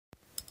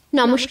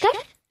নমস্কার।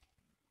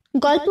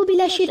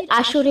 গল্পবিলাসীর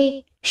আসরে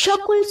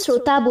সকল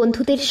শ্রোতা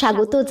বন্ধুদের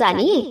স্বাগত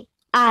জানিয়ে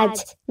আজ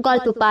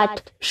গল্প পাঠ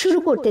শুরু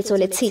করতে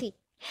চলেছি।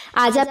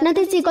 আজ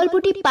আপনাদের যে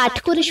গল্পটি পাঠ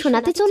করে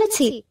শোনাতে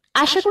চলেছি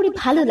আশা করি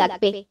ভালো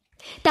লাগবে,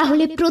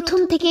 তাহলে প্রথম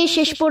থেকে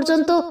শেষ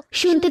পর্যন্ত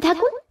শুনতে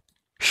থাকুন।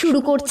 শুরু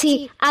করছি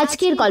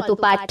আজকের গল্প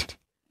পাঠ।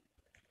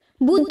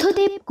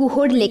 বুদ্ধদেব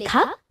গুহর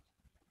লেখা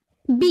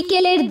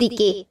বিকেলের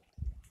দিকে।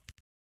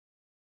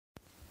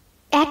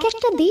 এক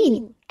একটা দিন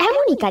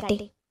এমনই কাটে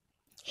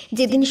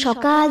যেদিন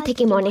সকাল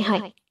থেকে মনে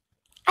হয়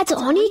আজ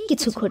অনেক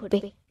কিছু ঘটবে,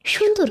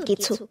 সুন্দর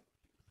কিছু,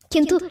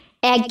 কিন্তু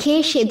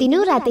একঘেয়ে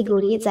সেদিনও রাতে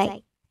গড়িয়ে যায়,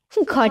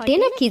 ঘটে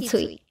না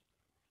কিছুই।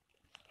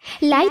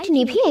 লাইট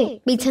নিভিয়ে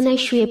বিছানায়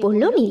শুয়ে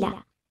পড়ল নীলা।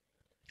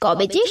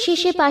 কবে যে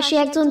শেষে পাশে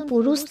একজন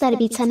পুরুষ তার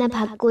বিছানা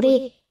ভাগ করে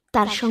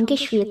তার সঙ্গে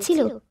শুয়েছিল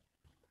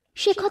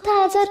সে কথা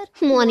আজ আর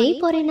মনেই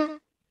পড়ে না।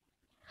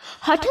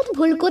 হঠাৎ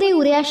ভুল করে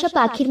উড়ে আসা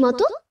পাখির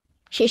মতো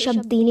সেসব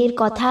দিনের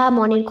কথা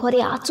মনের ঘরে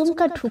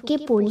আচমকা ঢুকে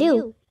পড়লেও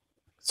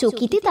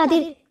চকিতে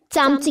তাদের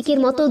চামচিকের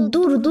মতো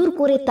দূর দূর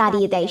করে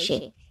তাড়িয়ে দেয় সে।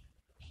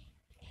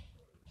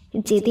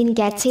 যেদিন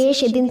গেছে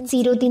সেদিন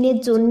চিরদিনের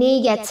জন্যেই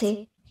গেছে।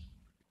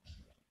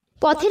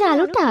 পথের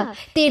আলোটা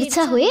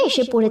তেরছা হয়ে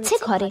এসে পড়েছে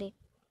ঘরে,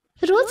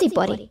 রোজই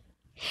পড়ে।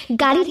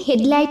 গাড়ির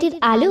হেডলাইটের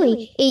আলোয়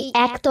এই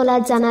একতলা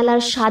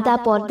জানালার সাদা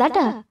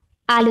পর্দাটা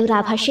আলোর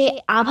আভাসে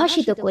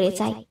আভাসিত করে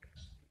যায়,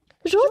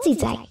 রোজই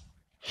যায়।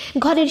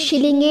 ঘরের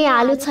সিলিংয়ে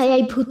আলো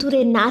ছায়ায়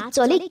ভুতুরে নাচ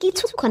চলে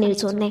কিছুক্ষণের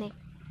জন্যে,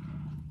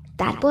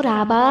 তারপর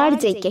আবার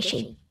যেকে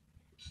সেই।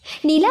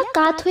 নীলা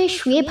কাত হয়ে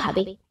শুয়ে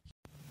ভাবে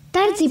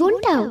তার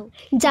জীবনটাও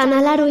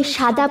জানালার ওই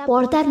সাদা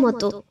পর্দার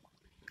মতো।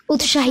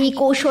 উৎসাহী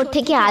কৈশোর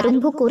থেকে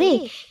আরম্ভ করে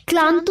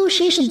ক্লান্ত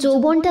শেষ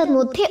যৌবনটার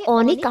মধ্যে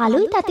অনেক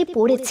আলোই তাতে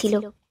পড়েছিল,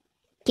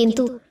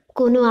 কিন্তু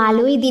কোনো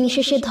আলোই দিন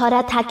শেষে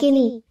ধরা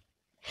থাকেনি।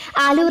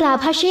 আলোর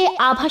আভাসে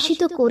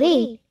আভাসিত করে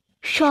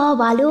সব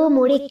আলো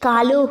মরে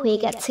কালো হয়ে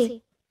গেছে।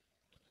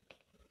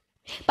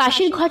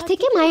 পাশের ঘর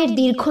থেকে মায়ের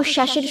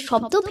দীর্ঘশ্বাসের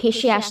শব্দ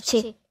ভেসে আসছে।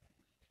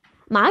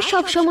 মা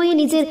সবসময়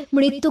নিজের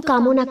মৃত্যু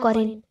কামনা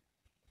করেন।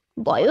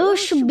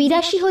 বয়স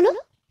 82 হলো।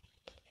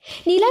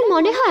 নীলার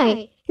মনে হয়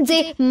যে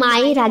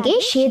মায়ের আগে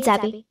সে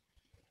যাবে।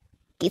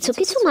 কিছু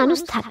কিছু মানুষ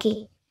থাকে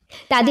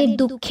তাদের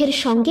দুঃখের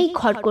সঙ্গেই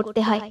ঘর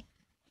করতে হয়।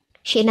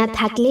 সে না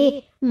থাকলে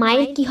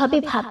মায়ের কি হবে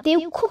ভাবতেও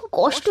খুব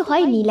কষ্ট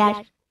হয় নীলার।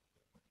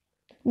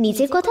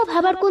 নিজের কথা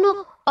ভাবার কোনো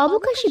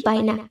অবকাশই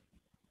পায় না,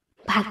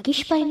 ভাগ্যিস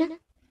পায় না।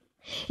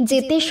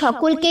 যেতে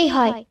সকলকেই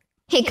হয়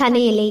এখানে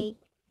এলেই,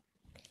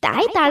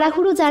 তাই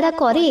তাড়াহুড়ো যারা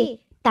করে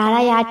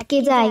তারাই আটকে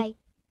যায়।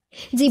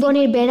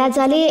 জীবনের বেড়া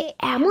জালে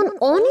এমন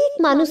অনেক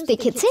মানুষ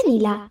দেখেছে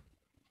নীলা।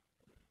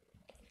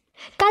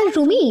 কাল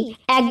রুমি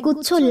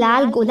একগুচ্ছ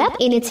লাল গোলাপ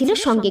এনেছিল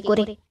সঙ্গে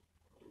করে।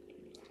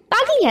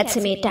 পাগলি আছে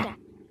মেয়েটা,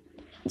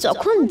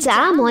 যখন যা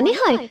মনে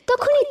হয়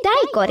তখনই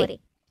তাই করে,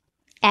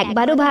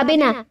 একবারও ভাবে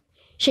না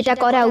সেটা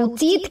করা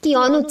উচিত কি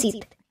অনুচিত।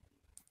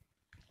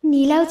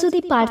 নীলাও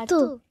যদি পারত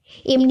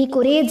এমনি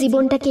করে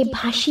জীবনটাকে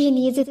ভাসিয়ে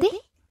নিয়ে যেতে।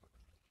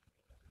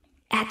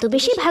 এত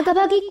বেশি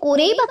ভাগাভাগি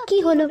করেই বা কি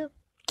হলো,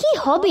 কি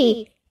হবে?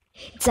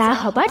 যা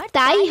হবার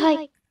তাই হয়,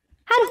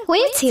 আর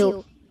হয়েছেও।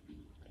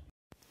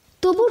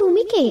 তবু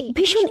রুমিকে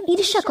ভীষণ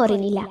ঈর্ষা করে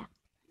নীলা।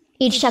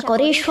 ঈর্ষা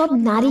করে সব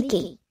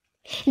নারীকে,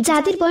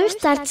 যাদের বয়স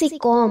তার চেয়ে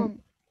কম,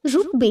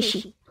 রূপ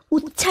বেশি,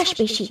 উচ্ছ্বাস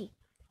বেশি,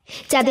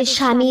 যাদের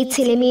স্বামী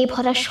ছেলে মেয়ে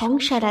ভরা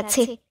সংসার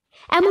আছে।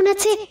 এমন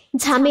আছে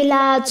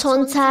ঝামেলা,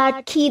 ঝঞ্ঝাট,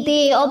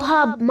 খিদে,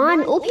 অভাব, মান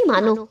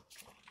অভিমানও।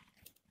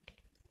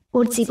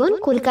 ওর জীবন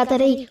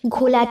কলকাতার এই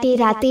ঘোলাটে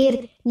রাতের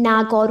না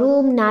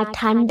গরম না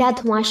ঠান্ডা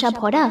ধোঁয়াশা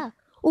ভরা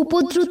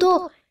উপদ্রুত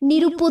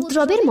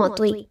নিরুপদ্রবের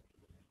মতোই,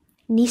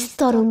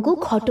 নিস্তরঙ্গ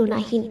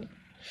ঘটনাহীন,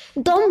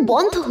 দম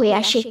বন্ধ হয়ে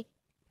আসে,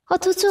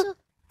 অথচ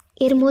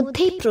এর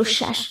মধ্যেই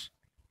প্রশ্বাস।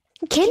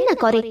 ঘেন্না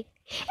করে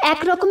এক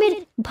রকমের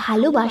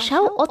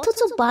ভালোবাসাও, অথচ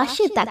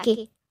বাসে তাকে,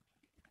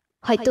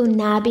 হয়তো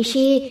না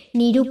বেশে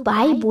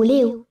নিরুপায়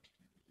বলেও।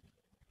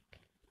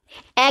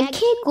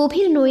 একঘেয়ে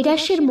গভীর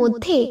নৈরাশ্যের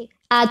মধ্যে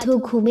আধো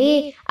ঘুমে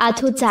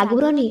আধো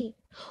জাগরণে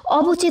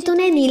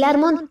অবচেতনে নীলার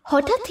মন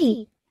হঠাৎই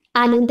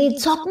আনন্দে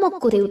ঝকমক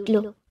করে উঠল,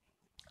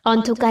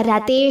 অন্ধকার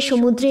রাতে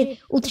সমুদ্রের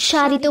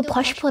উৎসারিত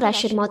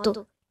ফসফরাসের মতো।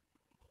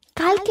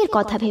 কালকের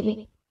কথা ভেবে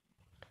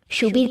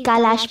সুবীর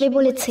কাল আসবে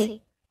বলেছে।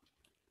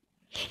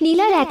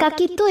 নীলার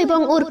একাকিত্ব এবং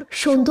ওর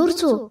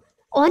সৌন্দর্য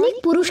অনেক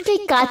পুরুষকে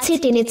কাছে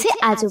টেনেছে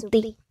আজ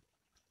অব্দি,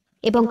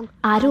 এবং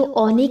আরো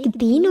অনেক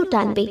দিনও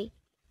টানবে।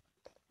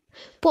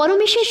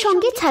 পরমেশের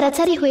সঙ্গে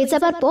ছাড়াছাড়ি হয়ে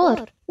যাবার পর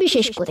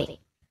বিশেষ করে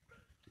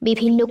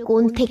বিভিন্ন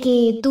কোণ থেকে,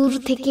 দূর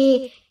থেকে,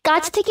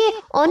 কাছ থেকে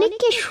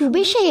অনেককে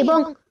সুবেশে এবং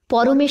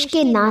পরমেশকে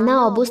নানা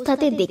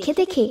অবস্থাতে দেখে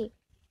দেখে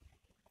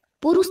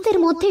পুরুষদের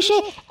মধ্যে সে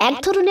এক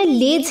ধরনের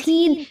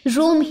লেজহীন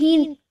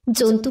রোমহীন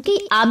জন্তুকেই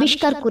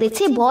আবিষ্কার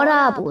করেছে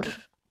বরাবর।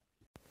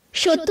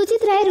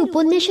 সত্যজিৎ রায়ের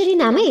উপন্যাসেরই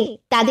নামে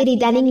তাদের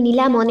ইদানিং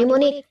নীলা মনে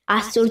মনে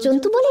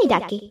আশ্চর্যজন্তু বলেই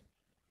ডাকে।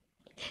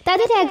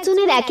 তাদের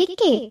একজনের এক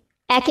এককে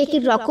এক এক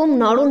রকম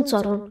নরম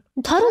চরণ,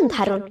 ধরন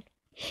ধারণ।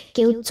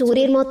 কেউ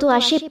চোরের মতো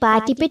আসে পা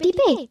টিপে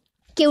টিপে,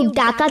 কেউ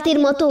ডাকাতের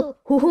মতো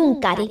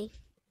হুহুঙ্কারে,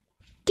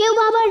 কেউ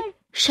আবার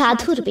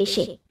সাধুর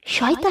বেশে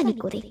শয়তানি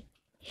করে,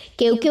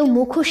 কেউ কেউ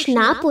মুখোশ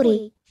না পরে।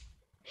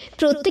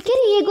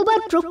 প্রত্যেকেরই এগোবার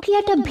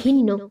প্রক্রিয়াটা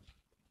ভিন্ন,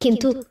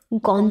 কিন্তু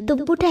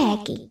গন্তব্যটা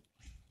একই।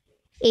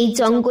 এই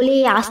জঙ্গলে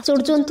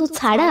আশ্চর্য জন্তু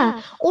ছাড়া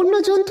অন্য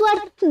জন্তু আর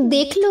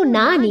দেখল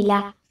না নীলা।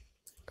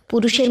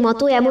 পুরুষের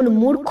মতো এমন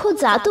মূর্খ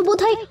জাত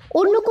বোধহয়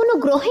অন্য কোনো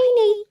গ্রহেই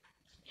নেই।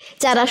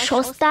 যারা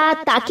সস্তা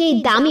তাকেই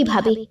দামি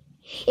ভাবে,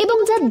 এবং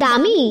যা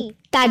দামি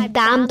তার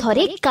দাম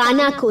ধরে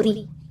কানা করি।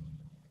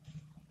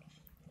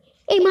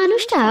 এই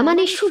মানুষটা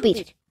মানে সুবীর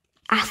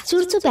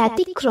আশ্চর্য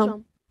ব্যতিক্রম।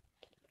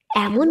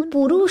 এমন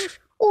পুরুষ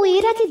ও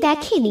এর আগে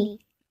দেখেনি।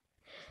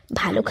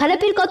 ভালো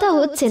খারাপের কথা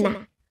হচ্ছে না,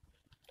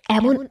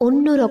 এমন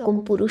অন্যরকম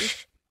পুরুষ,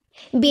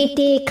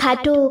 বেটে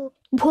খাটো,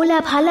 ভোলা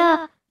ভালা,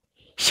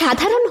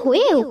 সাধারণ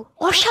হয়েও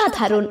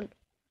অসাধারণ।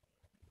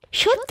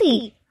 সত্যি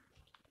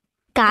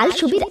কাল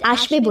সুবীর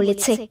আসবে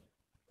বলেছে।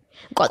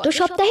 গত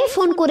সপ্তাহে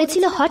ফোন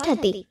করেছিল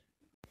হঠাৎই।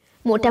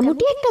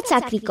 মোটামুটি একটা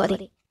চাকরি করে,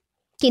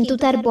 কিন্তু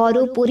তার বড়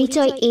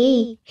পরিচয় এই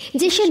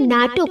যে সে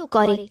নাটক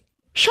করে,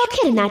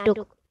 শখের নাটক।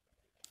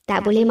 তা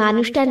বলে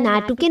মানুষটা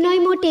নাটকে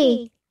নয় মোটেই।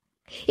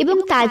 এবং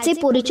তার যে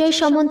পরিচয়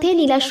সম্বন্ধে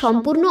নীলা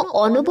সম্পূর্ণ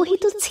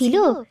অনবহিত ছিল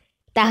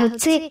তা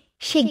হচ্ছে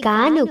সে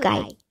গানও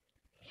গায়।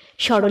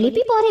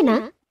 স্বরলিপি পড়ে না,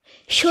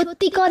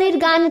 সত্যিকরের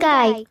গান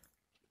গায়।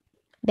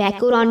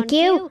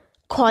 ব্যাকরণকেও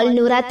খল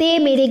নোড়াতে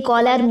মেরে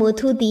গলার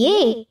মধু দিয়ে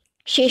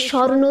সে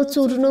স্বর্ণ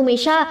চূর্ণ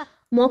মেশা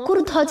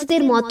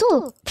মকরধ্বজদের মতো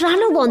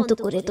প্রাণবন্ত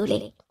করে তোলে।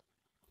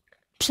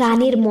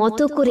 প্রাণের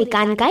মতো করে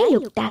গান গায়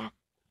লোকটা।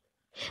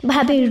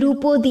 ভাবে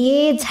রূপো দিয়ে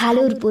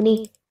ঝালর বুনে,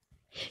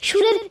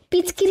 সুরের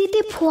পিচকিরিতে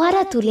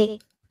ফোয়ারা তুলে।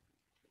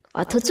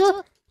 অথচ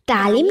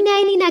তালিম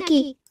নেয়নি নাকি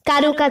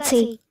কারো কাছে।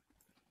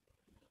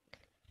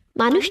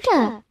 মানুষটা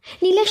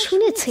নীলা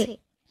শুনেছে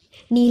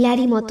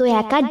নীলারই মতো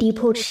একা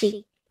ডিভোর্সি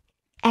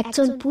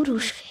একজন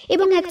পুরুষ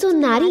এবং একজন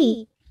নারী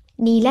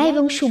নীলা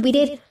এবং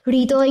সুবীরের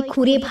হৃদয়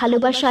খুঁড়ে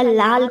ভালোবাসার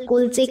লাল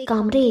কলচে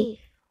কামড়ে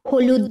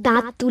হলুদ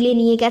দাঁত তুলে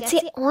নিয়ে গেছে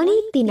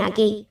অনেক দিন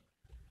আগেই।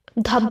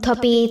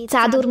 ধপধপে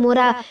চাদর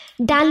মোড়া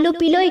ডাল্লো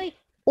পিলয়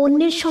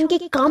অন্যের সঙ্গে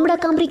কামড়া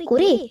কামড়ি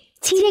করে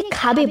ছিঁড়ে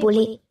খাবে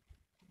বলে।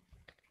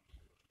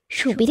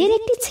 সুবীরের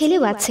একটি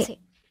ছেলেও আছে,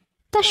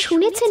 তা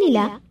শুনেছে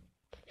নীলা।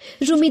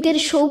 রুমিদের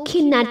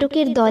শৌখিন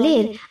নাটকের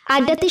দলের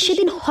আড্ডাতে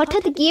সেদিন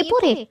হঠাৎ গিয়ে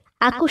পড়ে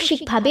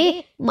আকস্মিকভাবে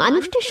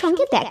মানুষটার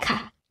সঙ্গে দেখা।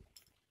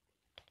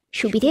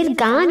 সুবীরের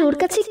গান ওর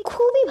কাছে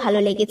খুবই ভালো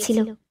লেগেছিল।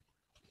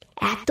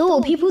 এত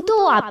অভিভূত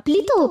ও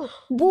আপ্লিত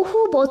বহু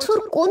বছর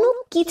কোনো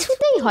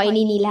কিছুতেই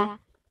হয়নি নীলা।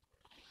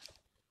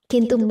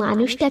 কিন্তু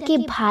মানুষটাকে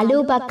ভালো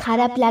বা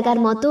খারাপ লাগার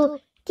মতো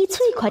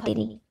কিছুই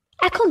ঘটেনি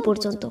এখন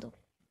পর্যন্ত।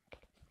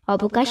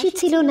 অবকাশই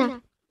ছিল না।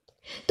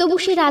 তবু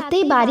সে রাতে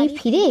বাড়ি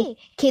ফিরে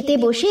খেতে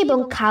বসে এবং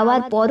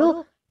খাওয়ার পরও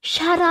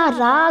সারা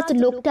রাত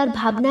লোকটার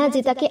ভাবনা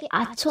যে তাকে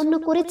আচ্ছন্ন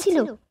করেছিল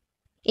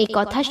এ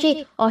কথা সে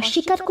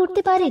অস্বীকার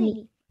করতে পারেনি।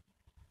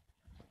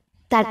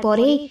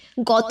 তারপরে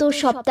গত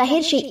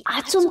সপ্তাহের সেই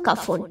আচমকা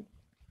ফোন।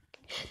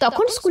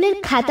 তখন স্কুলের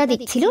খাতা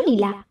দেখছিল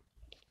নীলা,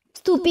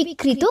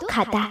 স্তূপীকৃত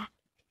খাতা।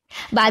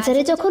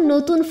 বাজারে যখন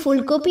নতুন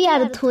ফুলকপি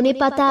আর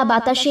ধনেপাতা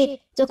বাতাসে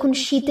যখন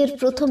শীতের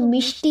প্রথম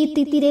মিষ্টি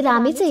তিতিরের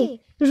আমেজে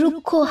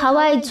রুক্ষ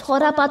হাওয়ায়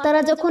ঝরা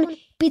পাতারা যখন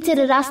পিচের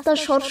রাস্তা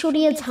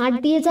সরসরিয়ে ঝাঁট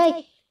দিয়ে যায়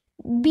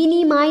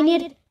বিনি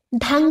মাইনের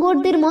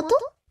ধাঙ্গরদের মতো,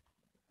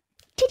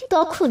 ঠিক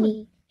তখনই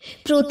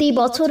প্রতি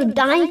বছর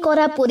ডাঁই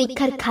করা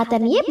পরীক্ষার খাতা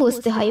নিয়ে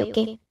বসতে হয়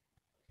ওকে।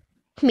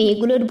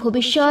 মেয়েগুলোর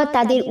ভবিষ্যৎ,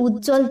 তাদের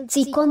উজ্জ্বল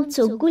চিকন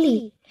চোখগুলি,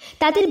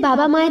 তাদের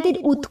বাবা মায়েদের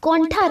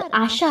উৎকণ্ঠার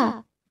আশা,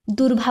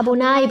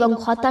 দুর্ভাবনা এবং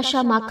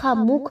হতাশা মাখা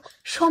মুখ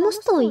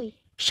সমস্তই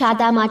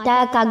সাদা মাটা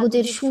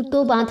কাগজের সুতো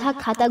বাঁধা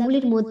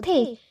খাতাগুলির মধ্যে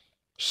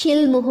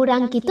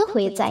শিলমোহরাঙ্কিত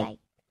হয়ে যায়।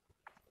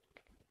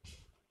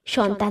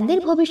 সন্তানদের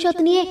ভবিষ্যৎ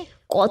নিয়ে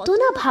কত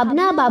না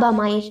ভাবনা বাবা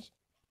মায়ের।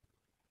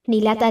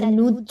 নীলা তার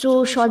নুদ্র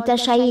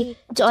শয্যাশায়ী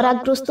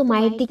জরাগ্রস্ত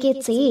মায়ের দিকে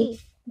চেয়ে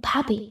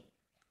ভাবে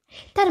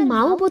তার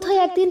মাও বোধহয়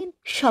একদিন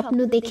স্বপ্ন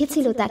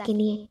দেখেছিল তাকে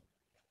নিয়ে,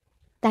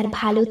 তার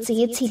ভালো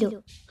চেয়েছিল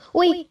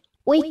ওই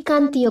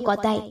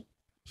ঐকান্তিকতায়।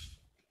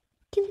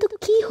 কিন্তু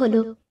কি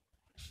হলো?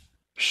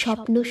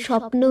 স্বপ্ন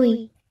স্বপ্নই।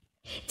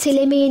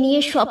 ছেলে মেয়ে নিয়ে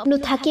স্বপ্ন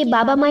থাকে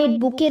বাবা মায়ের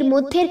বুকের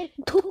মধ্যে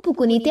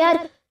ধুকপুকুনিতে আর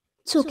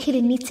চোখের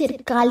নিচের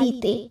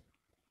কালিতে।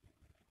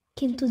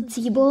 কিন্তু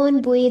জীবন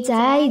বয়ে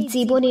যায়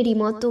জীবনেরই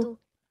মতো।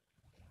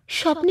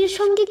 স্বপ্নের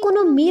সঙ্গে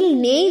কোনো মিল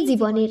নেই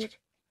জীবনের।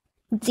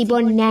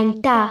 জীবন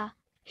ন্যাংটা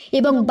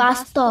এবং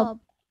বাস্তব।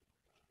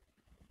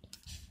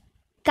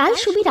 কাল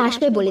সুবীর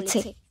আসবে বলেছে।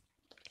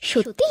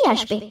 সত্যিই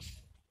আসবে।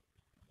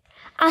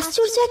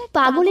 আশ্চর্য এক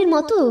পাগলের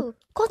মতো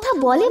কথা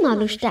বলে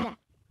মানুষটা।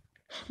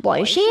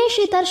 বয়সে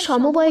সে তার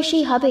সমবয়সী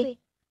হবে।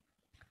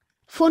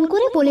 ফোন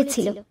করে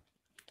বলেছিল,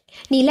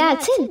 নীলা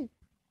আছেন?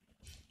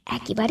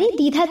 একেবারে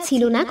দ্বিধা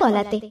ছিল না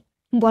গলাতে,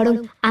 বরং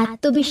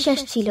আত্মবিশ্বাস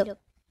ছিল।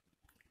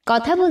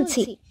 কথা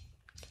বলছি।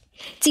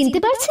 চিনতে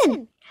পারছেন?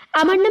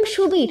 আমার নাম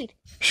সুবীর,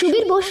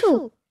 সুবীর বসু,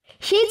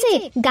 সেই যে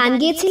গান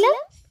গেয়েছিলাম।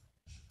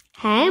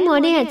 হ্যাঁ,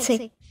 মনে আছে।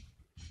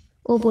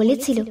 ও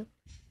বলেছিল,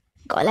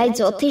 গলায়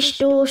যথেষ্ট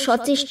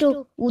সচেষ্ট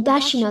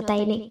উদাসীনতা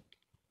এনে।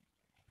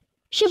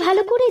 সে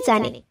ভালো করে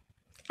জানে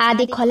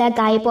আধে খোলা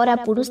গায়ে পরা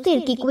পুরুষদের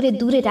কি করে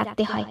দূরে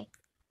রাখতে হয়।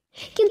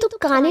 কিন্তু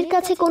কানের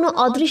কাছে কোনো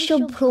অদৃশ্য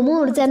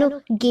ভ্রমর যেন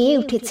গেয়ে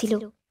উঠেছিল।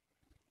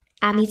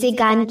 আমি যে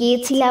গান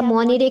গেয়েছিলাম,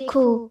 মনে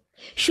রেখো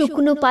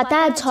শুকনো পাতা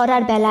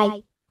ঝরার বেলায়,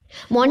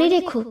 মনে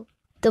রেখো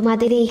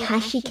তোমাদের এই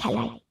হাসি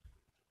খেলায়।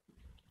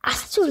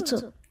 আশ্চর্য,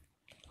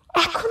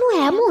 এখনো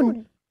এমন।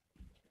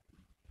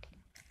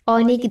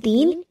 অনেক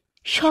দিন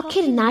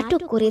শখের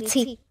নাটক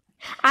করেছি,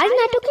 আর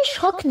নাটকের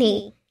শখ নেই,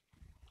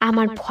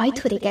 আমার ভয়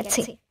ধরে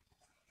গেছে।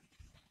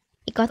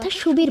 এ কথা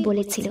সুবীর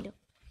বলেছিল।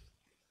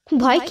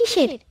 ভয়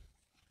কিসের?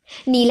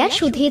 নীলা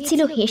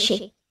শুধিয়েছিল হেসে,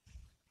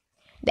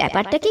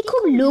 ব্যাপারটাকে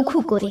খুব লঘু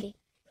করে।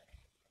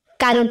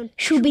 কারণ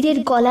সুবীরের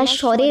গলার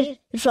স্বরের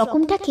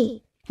রকমটাকে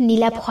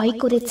নীলা ভয়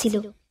করেছিল।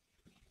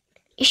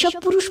 এসব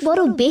পুরুষ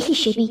বড়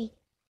বেহিসেবি,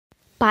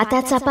 পাতা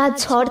চাপা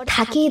ঝড়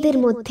থাকে এদের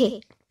মধ্যে,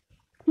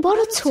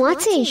 বড়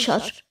ছোঁয়াচে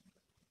ঈশ্বর।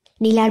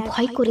 নীলার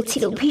ভয়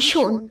করেছিল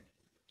ভীষণ,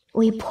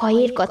 ওই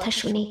ভয়ের কথা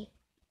শুনে।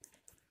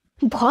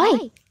 ভয়?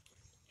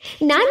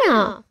 না না,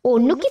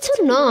 অন্য কিছু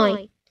নয়,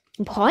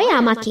 ভয়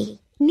আমাকে,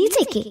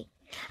 নিজেকে।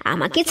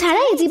 আমাকে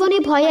ছাড়া এই জীবনে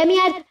ভয় আমি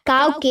আর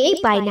কাউকেই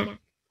পাই না।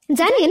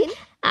 জানেন,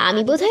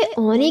 আমি বোধহয়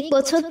অনেক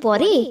বছর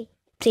পরে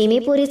প্রেমে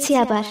পড়েছি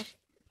আবার।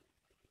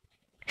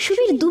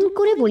 সুবীর দুম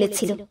করে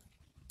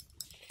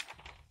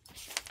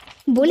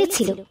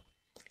বলেছিল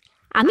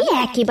আমি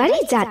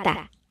একেবারেই জাতা।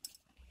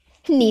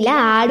 নীলা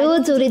আরো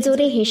জোরে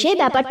জোরে হেসে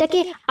ব্যাপারটাকে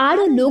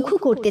আরো লঘু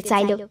করতে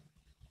চাইল।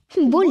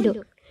 বলল,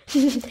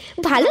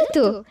 ভালো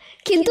তো,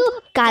 কিন্তু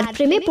কার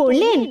প্রেমে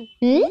পড়লেন?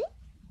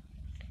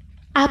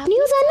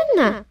 আপনিও জানেন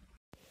না?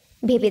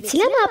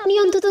 ভেবেছিলাম আপনি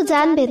অন্তত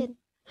জানবেন।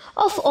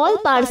 Of all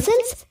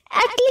persons,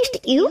 at least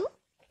you.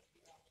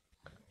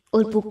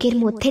 ওর বুকের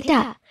মধ্যেটা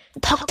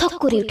ধকধক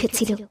করে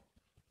উঠেছিল,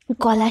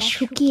 গলা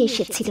শুকিয়ে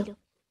এসেছিল।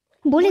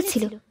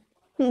 বলেছিল,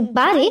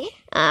 বারে,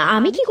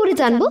 আমি কি করে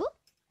জানবো?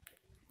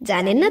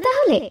 জানেন না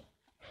তাহলে?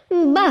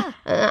 বাহ,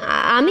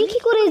 আমি কি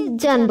করে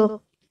জানবো?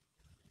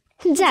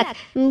 যাক,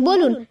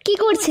 বলুন কি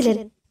করছিলেন?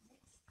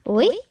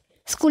 ওই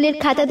স্কুলের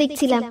খাতা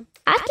দেখছিলাম,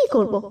 আর কি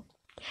করব?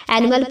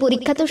 অ্যানুয়াল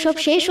পরীক্ষা তো সব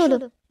শেষ হলো।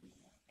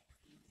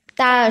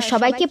 তা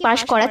সবাইকে পাশ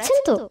করাচ্ছেন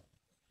তো?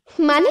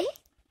 মানে,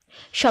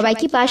 সবাই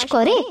কি পাশ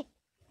করে?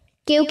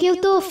 কেউ কেউ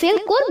তো ফেল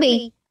করবেই।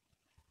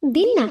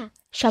 দিন না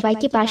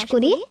সবাইকে পাশ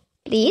করিয়ে,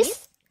 প্লিজ,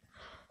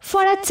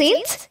 ফর আ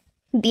চেঞ্জ।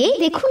 দিয়েই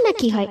দেখুন না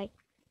কি হয়,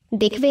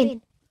 দেখবেন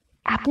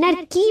আপনার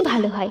কি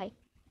ভালো হয়।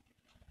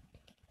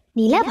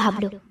 নীলা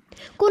ভাবল,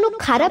 কোনো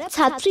খারাপ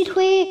ছাত্রীর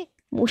হয়ে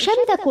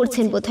মুশাবিদা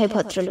করছেন বোধহয়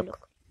ভদ্রলোক।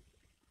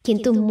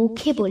 কিন্তু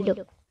মুখে বলল,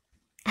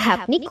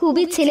 আপনি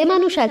খুবই ছেলে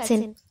মানুষ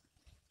আছেন।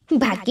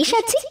 ভাগ্যিস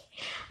আছি,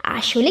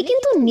 আসলে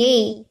কিন্তু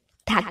নেই।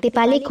 থাকতে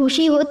পারলে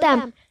খুশি হতাম,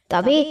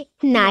 তবে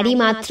নারী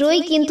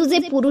মাত্রই কিন্তু যে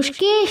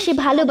পুরুষকে সে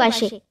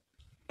ভালোবাসে,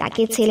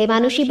 তাকে ছেলে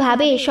মানুষই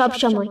ভাবে সব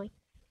সময়।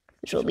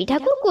 রবি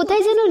ঠাকুর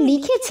কোথায় যেন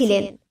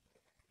লিখেছিলেন।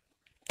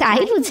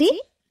 তাই বুঝি?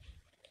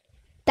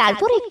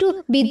 তারপর একটু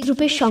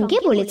বিদ্রুপের সঙ্গে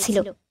বলেছিল,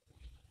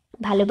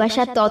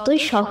 ভালোবাসা ততই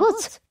সহজ।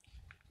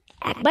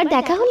 একবার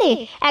দেখা হলে,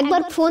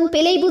 একবার ফোন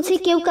পেলেই বুঝি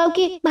কেউ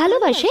কাউকে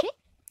ভালোবাসে?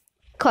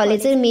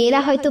 কলেজের মেয়েরা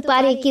হয়তো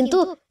পারে, কিন্তু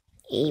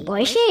এই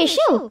বয়সে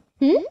এসেও?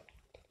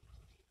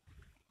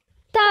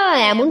 তা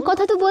এমন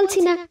কথা তো বলছি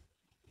না।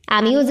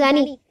 আমিও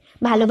জানি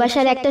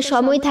ভালোবাসার একটা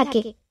সময়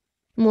থাকে,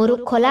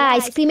 মোরগ খোলা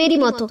আইসক্রিমেরই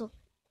মতো।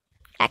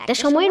 একটা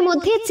সময়ের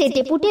মধ্যে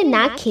চেটে পুটে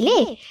না খেলে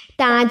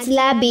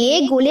টাঁজলা বেয়ে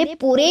গলে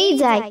পড়েই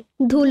যায়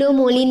ধুলো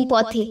মলিন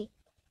পথে।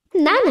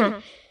 না না,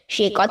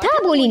 সে কথা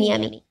বলিনি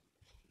আমি।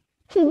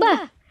 বাহ,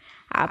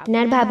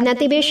 আপনার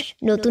ভাবনাতে বেশ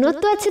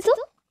নতুনত্ব আছে তো,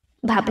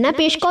 ভাবনা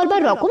পেশ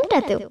করবার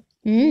রকমটাতেও।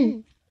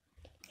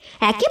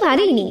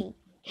 একেবারেই নেই,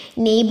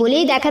 নেই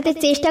বলেই দেখাতে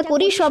চেষ্টা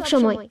করি সব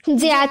সময়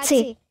যে আছে।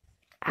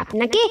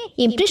 আপনাকে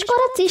ইমপ্রেস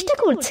করার চেষ্টা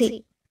করছি।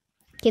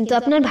 কিন্তু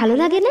আপনার ভালো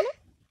লাগে না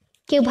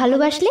কেউ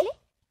ভালোবাসলে?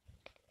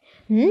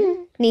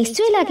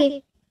 নিশ্চয়ই লাগে।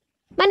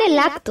 মানে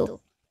লাগতো,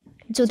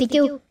 যদি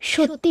কেউ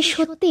সত্যি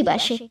সত্যি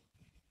বাসে।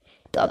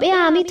 তবে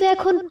আমি তো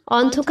এখন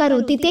অন্ধকার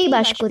অতীতেই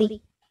বাস করি।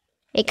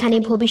 এখানে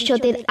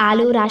ভবিষ্যতের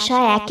আলোর আশা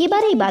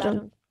একেবারেই বারণ,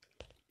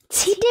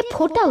 ছিটে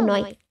ফোটাও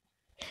নয়।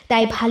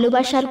 তাই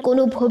ভালোবাসার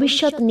কোনো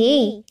ভবিষ্যৎ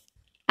নেই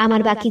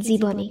আমার বাকি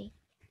জীবনে।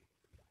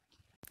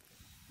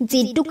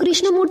 জিড্ডু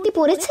কৃষ্ণমূর্তি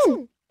পড়েছেন?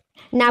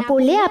 না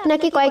পড়লে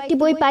আপনাকে কয়েকটি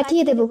বই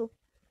পাঠিয়ে দেব।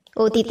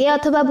 অতীতে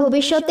অথবা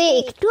ভবিষ্যতে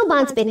একটুও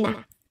বাঁচবেন না।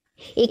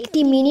 একটি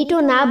মিনিটও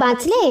না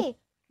বাঁচলে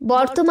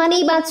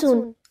বর্তমানেই বাঁচুন।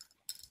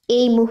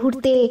 এই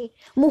মুহূর্তে,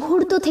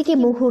 মুহূর্ত থেকে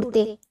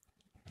মুহূর্তে।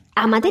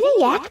 আমাদের এই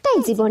একটাই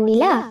জীবন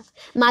নীলা,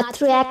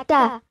 মাত্র একটা।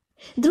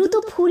 দ্রুত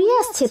ফুরিয়ে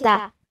আসছে তা।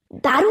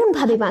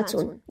 দারুণভাবে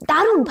বাঁচুন,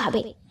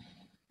 দারুণভাবে।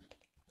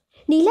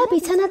 নীলা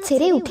বিছানা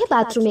ছেড়ে উঠে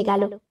বাথরুমে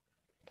গেল।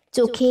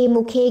 চোখে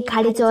মুখে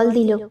ঘাড়ে জল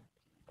দিল,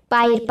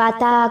 পায়ের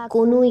পাতা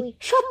কনুই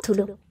সব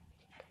ধুলো।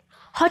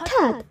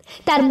 হঠাৎ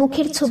তার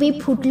মুখের ছবি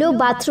ফুটল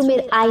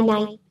বাথরুমের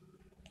আয়নায়।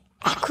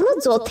 এখনো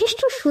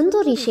যথেষ্ট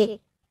সুন্দরী সে।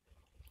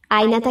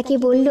 আয়না তাকে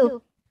বলল,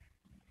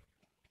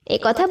 এ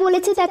কথা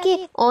বলেছে তাকে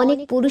অনেক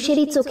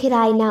পুরুষেরই চোখের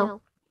আয়নাও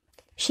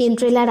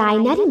সিন্ড্রেলার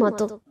আয়নারই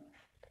মতো।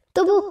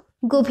 তবু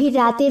গভীর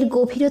রাতের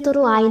গভীরতর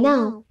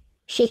আয়নাও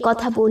সে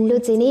কথা বলল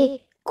জেনে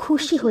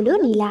খুশি হলো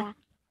নীলা।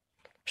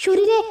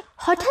 শরীরে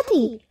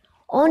হঠাৎই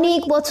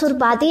অনেক বছর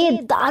বাদে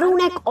দারুণ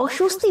এক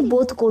অস্বস্তি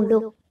বোধ করল।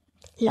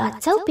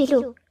 লজ্জাও পেল,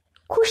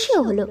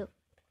 খুশিও হলো।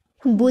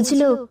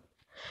 বুঝলো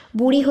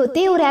বুড়ি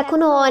হতে ওর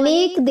এখনো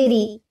অনেক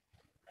দেরি।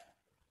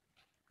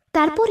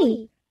 তারপরে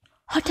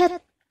হঠাৎ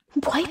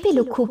ভয় পেল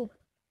খুব।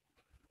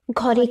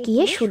 ঘরে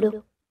গিয়ে শুলো,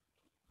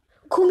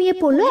 ঘুমিয়ে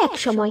পড়ল এক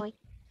সময়,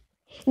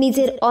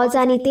 নিজের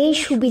অজানিতে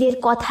সুবীরের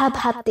কথা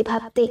ভাবতে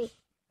ভাবতে।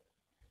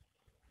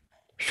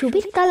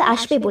 সুবীর কাল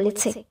আসবে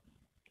বলেছে।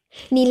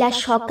 নীলা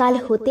সকাল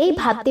হতেই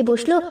ভাবতে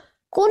বসলো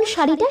কোন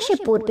শাড়িটা সে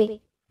পরবে,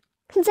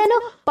 যেন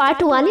পার্ট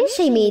 1-এর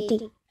সেই মেয়েটি।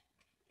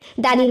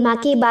 দানির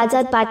মাকে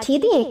বাজার পাঠিয়ে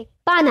দিয়ে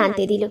পান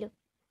আনতে দিল,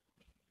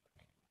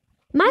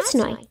 মাছ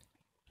নয়,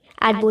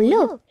 আর বলল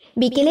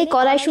বিকেলে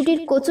কড়াইশুটির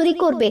কচুরি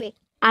করবে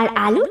আর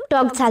আলুর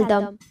টক ঝাল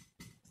দম।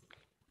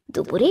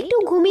 দুপুরে একটু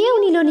ঘুমিয়েও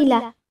নিল নীলা,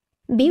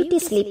 বিউটি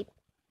স্লিপ।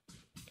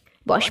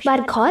 বসবার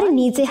ঘর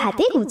নিজে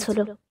হাতে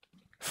গুছলো,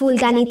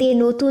 ফুলদানিতে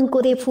নতুন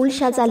করে ফুল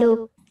সাজালো,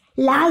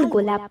 লাল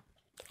গোলাপ,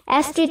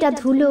 অ্যাস্ট্রেটা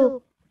ধুলো।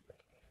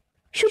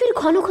 সুবীর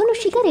ঘন ঘন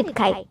সিগারেট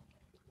খায়।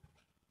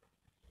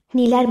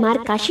 নীলার মার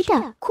কাশিটা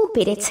খুব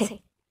বেড়েছে।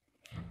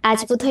 আজ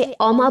বোধহয়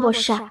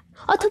অমাবস্যা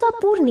অথবা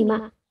পূর্ণিমা।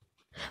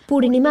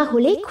 পূর্ণিমা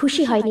হলে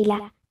খুশি হয় নীলা।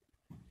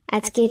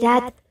 আজকে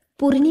রাত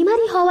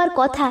পূর্ণিমারই হওয়ার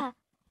কথা।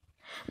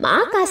 মা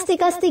কাস্তে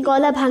কাস্তে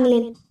গলা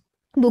ভাঙলেন,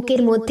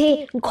 বুকের মধ্যে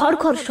ঘর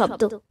ঘর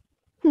শব্দ।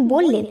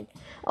 বললেন,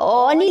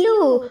 নীলু,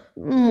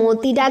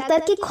 মতি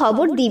ডাক্তারকে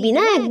খবর দিবি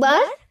না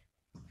একবার?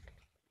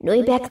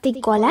 নৈব্যক্তিক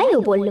গলায় ও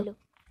বলল,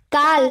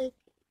 কাল।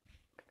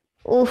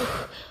 উফ,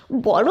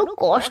 বড়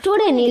কষ্ট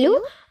রে নীলু,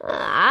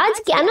 আজ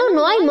কেন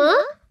নয় মা?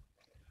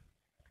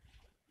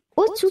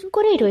 ও চুপ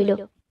করেই রইল।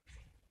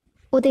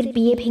 ওদের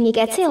বিয়ে ভেঙে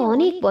গেছে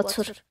অনেক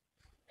বছর।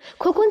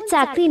 খোকন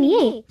চাকরি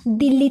নিয়ে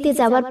দিল্লিতে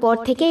যাওয়ার পর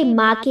থেকে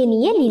মাকে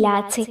নিয়ে নীলা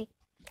আছে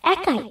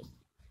একাই।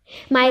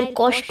 মায়ের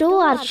কষ্ট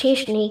আর শেষ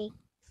নেই।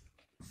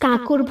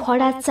 কাঁকর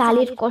ভরা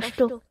চালের কষ্ট,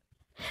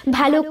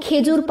 ভালো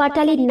খেজুর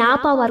পাটালি না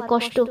পাওয়ার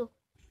কষ্ট,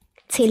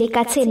 ছেলে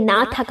কাছে না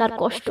থাকার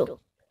কষ্ট,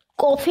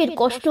 কফের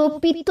কষ্ট,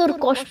 পিত্তর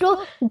কষ্ট,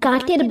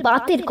 গাঁটের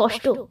বাতের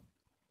কষ্ট।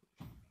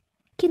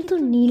 কিন্তু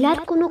নীলার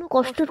কোনো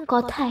কষ্টর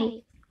কথাই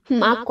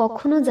মা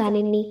কখনো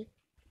জানেননি,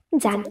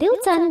 জানতেও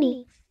চাননি।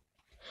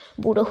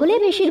 বুড়ো হলে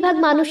বেশিরভাগ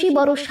মানুষই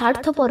বড়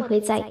স্বার্থপর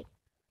হয়ে যায়।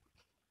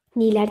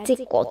 নীলার যে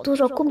কত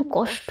রকম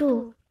কষ্ট।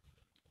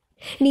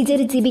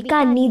 নিজের জীবিকা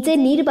নিজে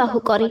নির্বাহ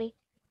করে।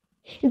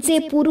 যে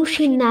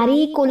পুরুষী নারী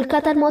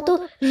কলকাতার মতো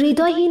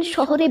হৃদয়হীন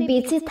শহরে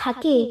বেঁচে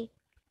থাকে,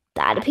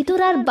 তার ভিতর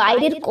আর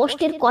বাইরের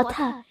কষ্টের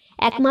কথা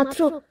একমাত্র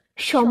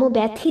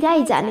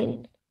সমব্যথীরাই জানেন।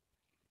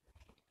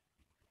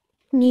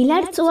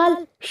 নীলার চোয়াল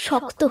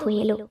শক্ত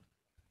হয়ে এলো।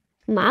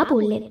 মা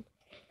বললেন,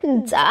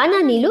 যা না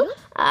নীলু,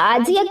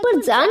 আজই একবার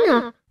যা না,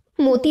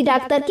 মতি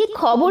ডাক্তারকে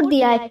খবর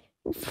দিয়ায়,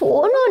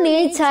 ফোনও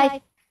নেই ছাই।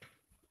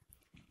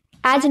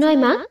 আজ নয়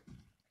মা,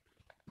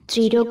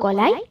 দৃঢ়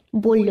গলায়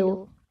বলল।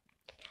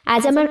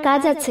 আজ আমার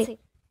কাজ আছে,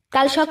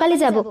 কাল সকালে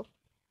যাব।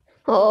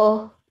 ও,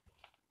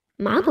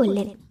 মা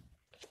বললেন।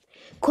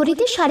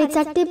 ঘড়িতে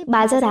 4:30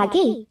 বাজার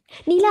আগেই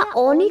নীলা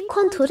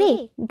অনেকক্ষণ ধরে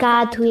গা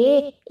ধুয়ে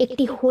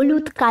একটি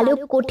হলুদ কালো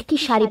কটকি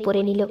শাড়ি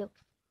পরে নিল।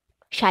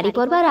 শাড়ি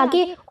পরবার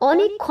আগে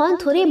অনেকক্ষণ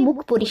ধরে মুখ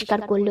পরিষ্কার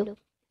করল।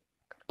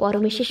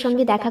 পরমেশের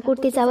সঙ্গে দেখা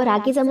করতে যাওয়ার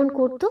আগে যেমন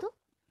করত।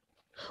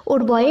 ওর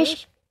বয়স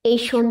এই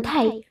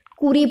সন্ধ্যায়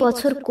 20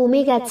 বছর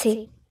কমে গেছে।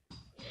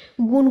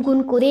 গুনগুন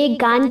করে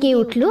গান গেয়ে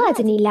উঠল আজ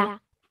নীলা।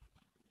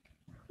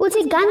 ও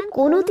যে গান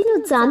কোনোদিনও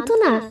জানতো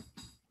না,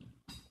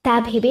 তা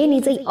ভেবে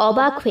নিজেই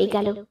অবাক হয়ে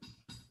গেল।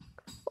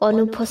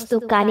 অনভ্যস্ত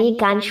কানে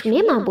গান শুনে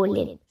মা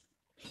বললেন,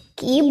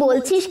 কি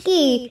বলছিস,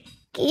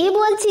 কি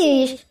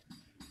বলছিস?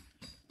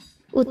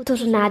 উত্তর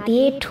না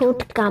দিয়ে ঠোঁট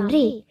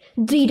কামড়ে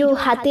দৃঢ়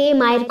হাতে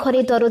মায়ের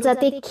ঘরে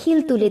দরজাতে খিল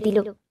তুলে দিল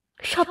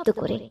শব্দ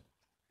করে।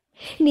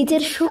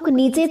 নিজের সুখ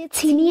নিজে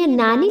ছিনিয়ে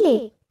না নিলে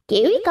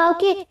কেউই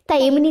কাউকে তা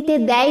এমনিতে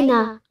দেয় না।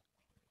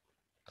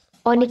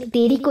 অনেক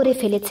দেরি করে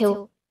ফেলেছে ও।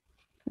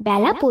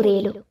 বেলা পড়ে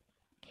এলো,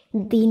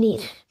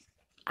 দিনের,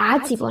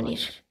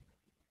 আজীবনের।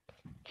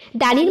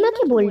 দানির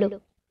মাকে বলল,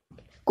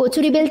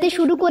 কচুরি বেলতে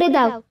শুরু করে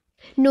দাও।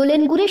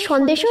 নলেন গুড়ের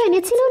সন্দেশও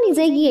এনেছিল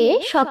নিজে গিয়ে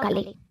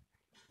সকালে।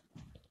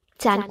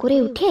 চান করে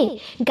উঠে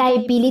গায়ে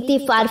বিলিতে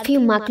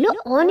পারফিউম মাখলো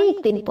অনেক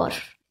দিন পর।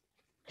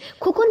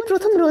 খোকন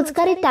প্রথম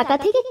রোজগারের টাকা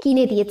থেকে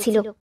কিনে দিয়েছিল।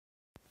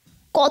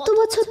 কত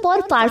বছর পর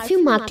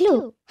পারফিউম মাখলো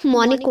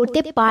মনে করতে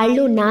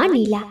পারলো না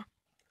নীলা।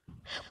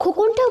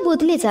 খোকনটাও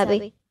বদলে যাবে,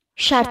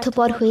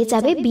 স্বার্থপর হয়ে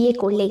যাবে বিয়ে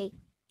করলে।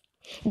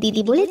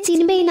 দিদি বলে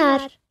চিনবেই না,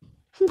 আর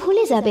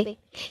ভুলে যাবে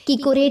কি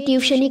করে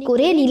টিউশনি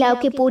করে নীলা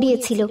ওকে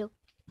পড়িয়েছিল।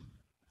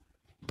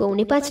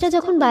 4:45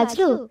 যখন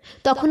বাজলো,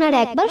 তখন আর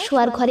একবার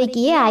শোয়ার ঘরে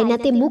গিয়ে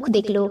আয়নাতে মুখ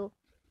দেখলো।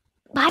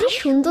 ভারী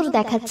সুন্দর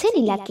দেখাচ্ছে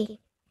নীলাকে,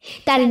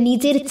 তার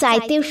নিজের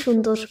চাইতেও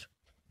সুন্দর।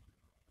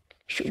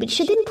 সুবীর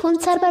সেদিন ফোন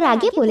ছাড়বার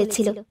আগে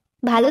বলেছিল,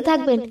 ভালো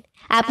থাকবেন,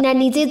 আপনার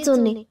নিজের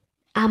জন্যে,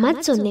 আমার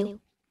জন্যেও,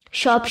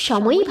 সব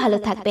সময়ই ভালো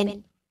থাকবেন।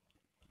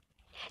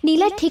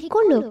 নীলা ঠিক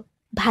করলো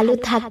ভালো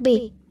থাকবে,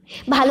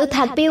 ভালো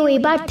থাকবে ও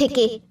এবার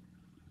থেকে।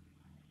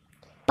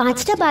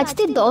 5টা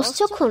বাজতে 10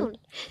 যখন,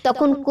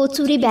 তখন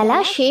কচুরি বেলা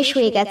শেষ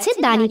হয়ে গেছে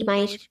দানির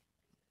মায়ের।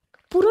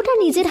 পুরোটা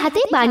নিজের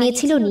হাতে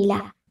বানিয়েছিল নীলা।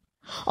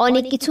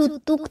 অনেক কিছু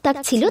টুকটাক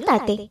ছিল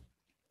তাতে,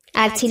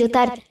 আর ছিল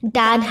তার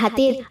ডান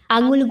হাতের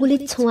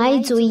আঙুলগুলির ছোঁয়ায়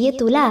জড়িয়ে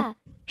তোলা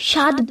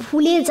স্বাদ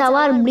ভুলে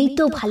যাওয়ার মৃত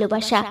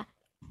ভালোবাসা।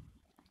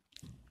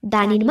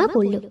 দানির মা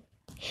বলল,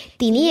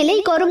 তিনি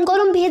এলেই গরম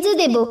গরম ভেজে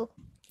দেব।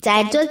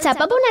 চায়ের জল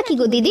চাপাবো নাকি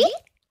গো দিদি?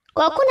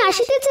 কখন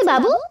আসিতেছে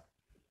বাবু?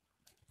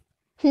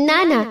 না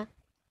না,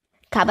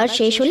 খাবার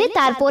শেষ হলে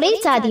তারপরেই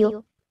চা দিও।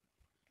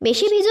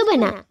 বেশি ভিজবে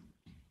না,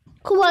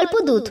 খুব অল্প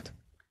দুধ,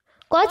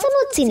 ক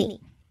চামচ চিনি,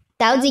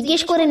 তাও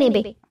জিজ্ঞেস করে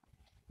নেবে।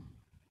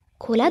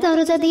 খোলা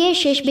দরজা দিয়ে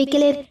শেষ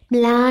বিকেলের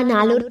ম্লান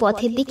আলোর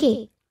পথের দিকে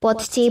পথ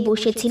চেয়ে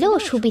বসেছিল ও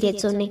সুবীরের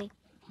জন্যে।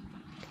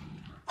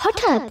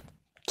 হঠাৎ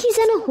কি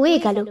যেন হয়ে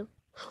গেল।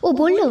 ও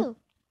বলল,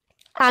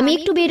 আমি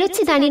একটু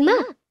বেরোচ্ছি দানির মা।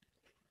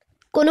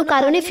 কোনো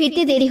কারণে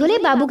ফিরতে দেরি হলে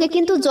বাবুকে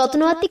কিন্তু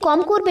যত্ন আত্তি কম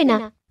করবে না,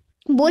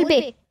 বলবে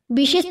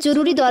বিশেষ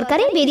জরুরি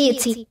দরকারে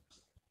বেরিয়েছি।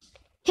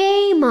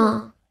 হেই মা,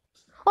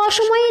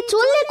 অসময়ে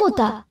চললে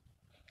কোথা?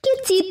 কি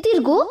চিত্তির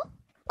গো,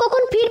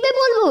 কখন ফিরবে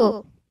বলবো?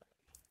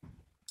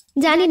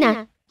 জানি না,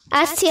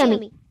 আসছি আমি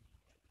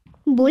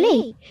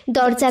বলেই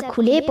দরজা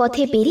খুলে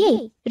পথে বেরিয়ে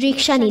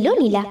রিক্সা নিল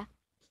নীলা।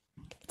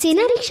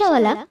 চেনা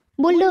রিক্সাওয়ালা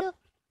বলল,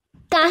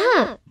 কাহা?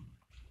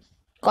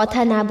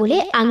 কথা না বলে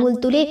আঙুল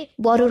তুলে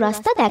বড়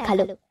রাস্তা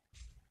দেখালো।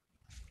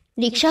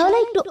 রিক্সাওয়ালা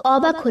একটু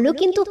অবাক হলো,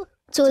 কিন্তু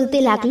চলতে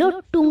লাগলো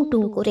টুং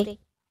টুং করে।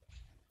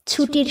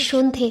 ছুটির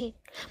সন্ধে,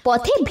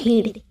 পথে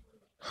ভিড়।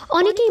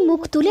 অনেকেই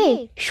মুখ তুলে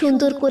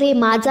সুন্দর করে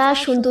মাজা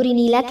সুন্দরী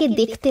নীলাকে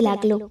দেখতে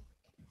লাগলো।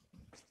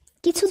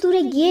 কিছু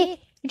দূরে গিয়ে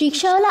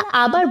রিক্সাওয়ালা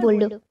আবার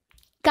বলল,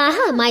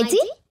 কাহা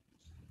মাইজি?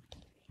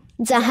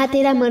 जहां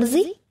तेरा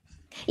मर्जी,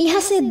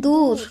 यहाँ से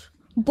दूर,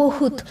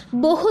 बहुत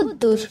बहुत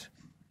दूर।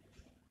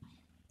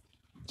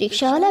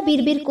 রিক্সাওয়ালা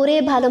বিড়বিড় করে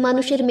ভালো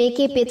মানুষের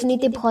মেয়েকে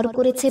পেতনিতে ভর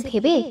করেছে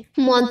ভেবে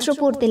মন্ত্র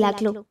পড়তে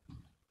লাগলো।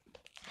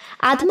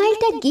 আধ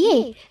মাইলটা গিয়ে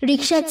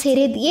রিক্সা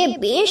ছেড়ে দিয়ে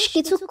বেশ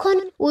কিছুক্ষণ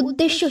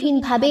উদ্দেশ্যহীন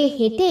ভাবে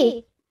হেঁটে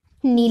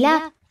নীলা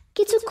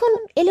কিছুক্ষণ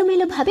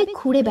এলোমেলো ভাবে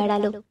ঘুরে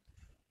বেড়ালো।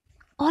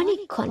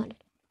 অনেকক্ষণ।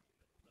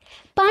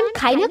 পান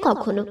খায় না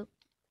কখনো,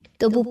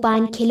 তবু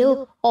পান খেলো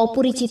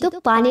অপরিচিত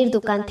পানের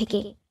দোকান থেকে।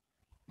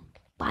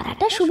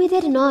 পাড়াটা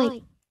সুবিধের নয়।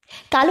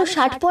 কালো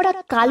শার্ট পরা,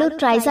 কালো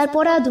ট্রাইজার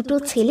পরা দুটো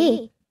ছেলে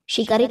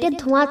সিগারেটের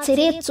ধোঁয়া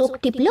ছেড়ে চোখ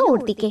টিপল ওর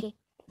দিকে।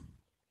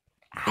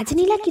 আজ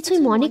নীলা কিছুই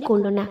মনে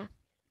করল না।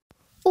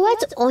 ও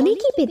আজ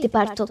অনেকই পেতে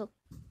পারত।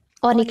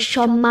 অনেক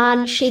সম্মান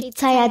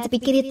স্বেচ্ছায় আজ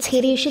বিকেলে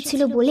ছেড়ে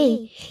এসেছিল বলেই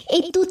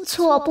এই তুচ্ছ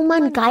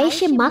অপমান গায়ে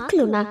সে মাখল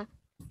না।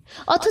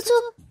 অথচ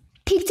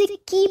ঠিক যে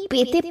কি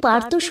পেতে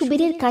পারত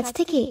সুবীরের কাছ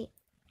থেকে,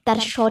 তার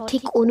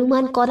সঠিক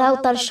অনুমান করাও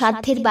তার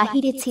সাধ্যের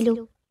বাহিরে ছিল।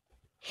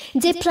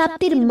 যে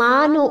প্রাপ্তির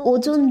মান ও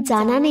ওজন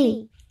জানা নেই,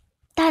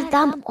 তার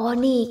দাম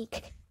অনেক।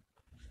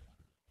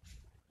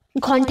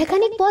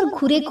 ঘণ্টাখানেক পর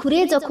ঘুরে ঘুরে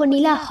যখন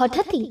নীলা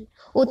হঠাৎই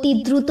অতি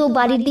দ্রুত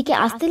বাড়ির দিকে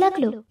আসতে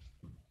লাগলো,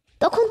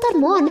 তখন তার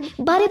মন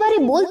বারে বারে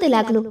বলতে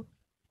লাগলো,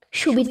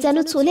 সুবীর যেন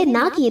চলে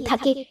না গিয়ে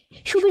থাকে,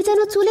 সুবীর যেন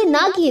চলে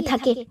না গিয়ে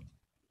থাকে।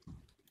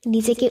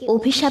 নিজেকে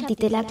অভিশাপ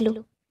দিতে লাগলো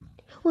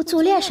ও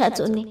চলে আসার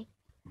জন্যে।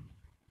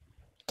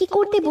 কি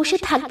করতে বসে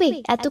থাকবে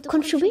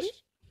এতক্ষণ সুবীর?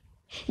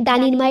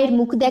 দানির মায়ের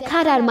মুখ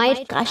দেখার আর মায়ের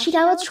কাশির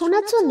আওয়াজ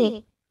শোনার জন্যে?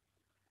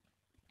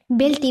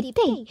 বেল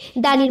টিপতেই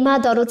দানির মা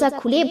দরজা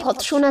খুলে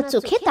ভৎসনার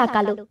চোখে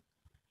তাকালো।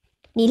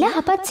 নীলা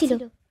হাঁপাচ্ছিল।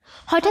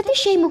 হঠাৎই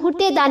সেই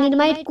মুহূর্তে দানির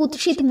মায়ের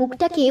কুৎসিত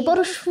মুখটাকে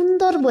বড়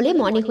সুন্দর বলে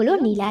মনে হলো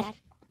নীলার।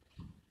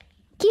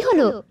 কি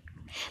হলো?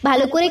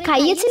 ভালো করে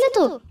খাইয়েছিলে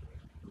তো?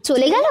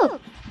 চলে গেল?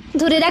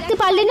 ধরে রাখতে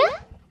পারলে না?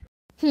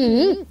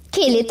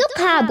 খেলে তো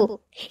খাবো।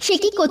 সে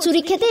কি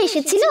কচুরি খেতে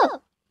এসেছিল?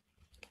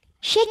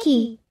 সে কি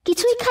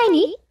কিছুই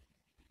খায়নি?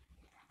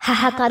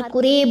 হাহাকার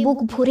করে বুক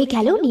ভরে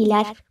গেল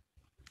নীলার।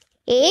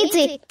 এই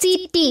যে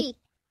চিট্টি,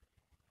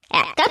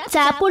 এক কাপ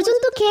চা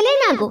পর্যন্ত খেলে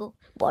না গো,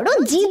 বড়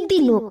জিদ্দি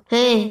লোক।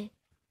 হ্যাঁ,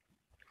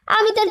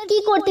 আমি তার কি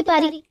করতে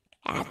পারি?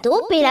 এত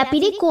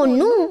পেরাপিরি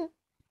করনু।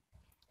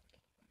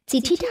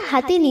 চিঠিটা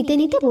হাতে নিতে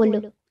নিতে বলল,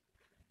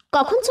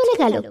 কখন চলে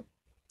গেল?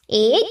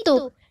 এই তো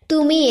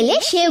তুমি এলে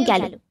সেও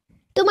গেল।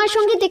 তোমার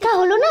সঙ্গে দেখা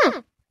হলো না?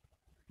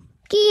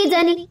 কি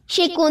জানি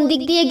সে কোন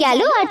দিক দিয়ে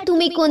গেল আর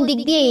তুমি কোন দিক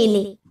দিয়ে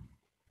এলে।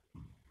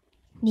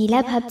 নীলা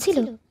ভাবছিল,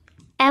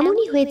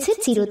 এমনই হয়েছে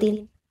চিরদিন।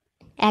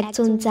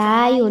 একজন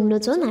যায়,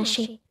 অন্যজন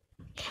আসে,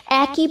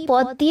 একই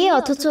পথ দিয়ে।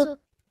 অথচ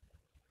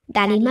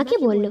দানির মাকে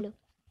বলল,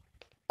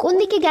 কোন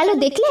দিকে গেল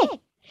দেখলে?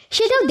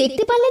 সেটাও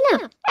দেখতে পারলে না?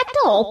 একটা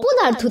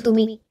অপদার্থ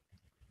তুমি।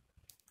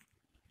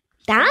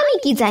 তা আমি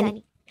কি জানি?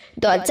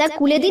 দরজা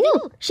খুলে দিন,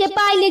 সে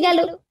পাইলে গেল।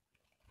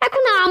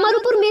 এখন আমার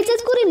উপর মেসেজ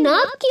করে না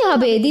কি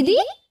হবে দিদি?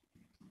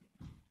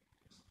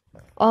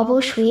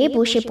 অবশ হয়ে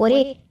বসে পড়ে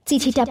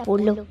চিঠিটা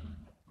পড়ল।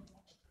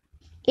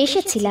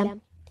 এসেছিলাম,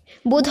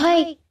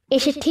 বোধহয়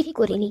এসে ঠিক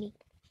করিনি।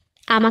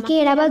 আমাকে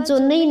এড়াবার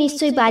জন্যই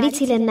নিশ্চয়ই বাড়ি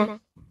ছিলেন না।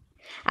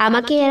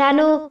 আমাকে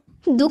এড়ানো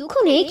দুঃখ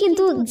নেই,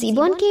 কিন্তু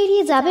জীবনকে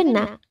এড়িয়ে যাবেন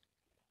না।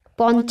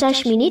 50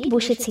 মিনিট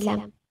বসেছিলাম।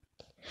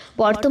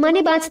 বর্তমানে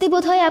বাঁচতে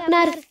বোধহয়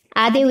আপনার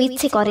আদেও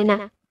ইচ্ছে করে না,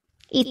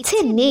 ইচ্ছে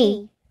নেই,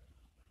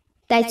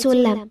 তাই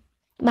চললাম।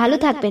 ভালো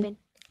থাকবেন,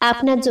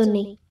 আপনার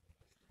জন্যে।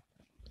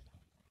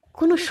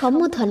 কোনো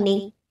সম্বোধন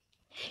নেই,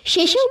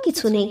 শেষেও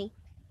কিছু নেই।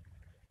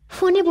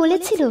 ফোনে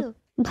বলেছিল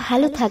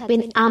ভালো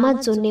থাকবেন আমার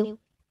জন্যেও।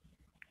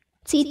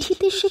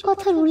 চিঠিতে সে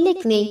কথার উল্লেখ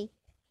নেই,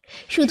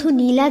 শুধু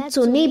নীলার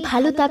জন্যেই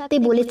ভালো থাকতে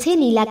বলেছে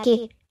নীলাকে,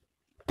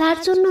 তার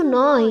জন্য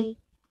নয়।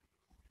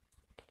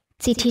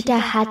 চিঠিটা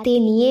হাতে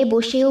নিয়ে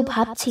বসেও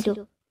ভাবছিল,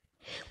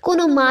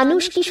 কোনো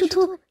মানুষ কি শুধু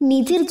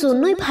নিজের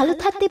জন্যই ভালো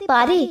থাকতে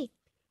পারে?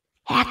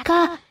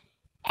 একা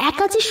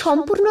একা যে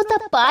সম্পূর্ণতা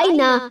পায়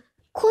না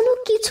কোনো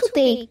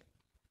কিছুতেই।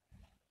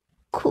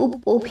 খুব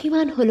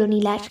অভিমান হলো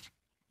নীলার,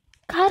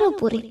 কার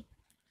ওপরে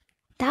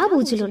তা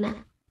বুঝল না।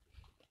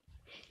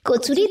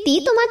 কচুরি দি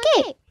তোমাকে,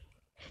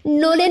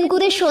 নলেন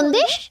গুড়ের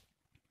সন্দেশ।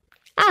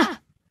 আহ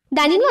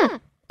দানিমা,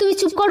 তুমি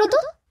চুপ করো তো।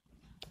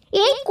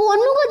 এই কোন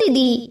গো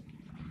দিদি?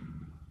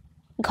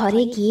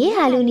 ঘরে গিয়ে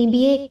আলো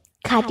নিবিয়ে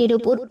খাটের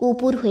ওপর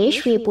উপুর হয়ে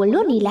শুয়ে পড়ল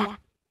নীলা।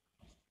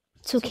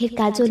 চোখের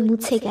কাজল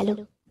মুছে গেল,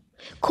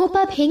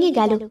 খোপা ভেঙে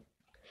গেল,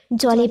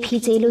 জলে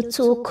ভিজে এলো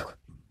চোখ।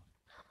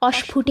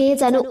 অস্ফুটে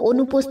যেন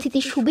অনুপস্থিতি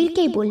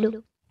সুবীরকেই বলল,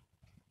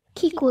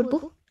 কি করব,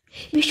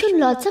 ভীষণ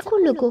লজ্জা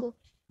করলো গো,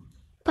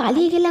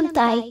 পালিয়ে গেলাম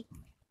তাই।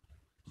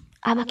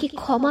 আমাকে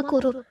ক্ষমা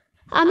করো,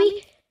 আমি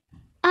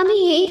আমি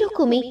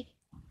এইরকমই।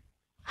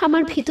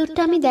 আমার ভিতরটা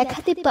আমি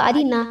দেখাতে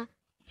পারি না,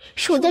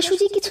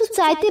 সোজাসুজি কিছু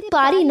চাইতে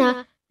পারি না,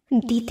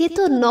 দিতে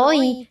তো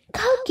নয়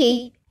কাউকেই।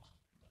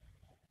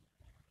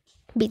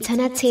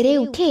 বিছানা ছেড়ে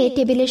উঠে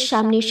টেবিলের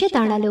সামনে এসে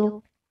দাঁড়ালো।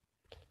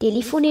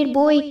 টেলিফোনের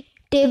বই,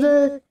 টেবিল,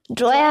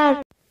 ড্রয়ার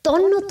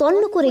তন্ন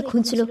তন্ন করে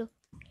খুঁজল।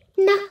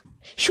 না,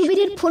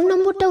 সুবীরের ফোন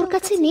নম্বরটা ওর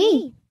কাছে নেই,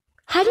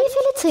 হারিয়ে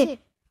ফেলেছে।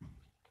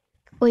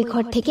 ওই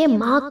ঘর থেকে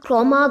মা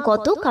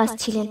ক্রমাগত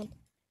কাশছিলেন।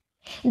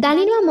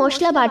 দানিমা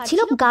মশলা বাড়ছিল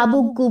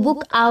গাবুক গুবুক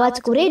আওয়াজ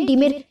করে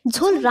ডিমের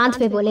ঝোল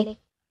রাঁধবে বলে।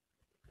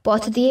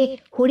 পথ দিয়ে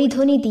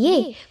হরিধ্বনি দিয়ে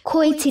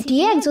খই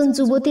ছিটিয়ে একজন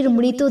যুবতীর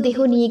মৃতদেহ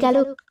নিয়ে গেল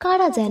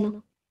কারা যেন।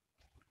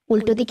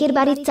 উল্টো দিকের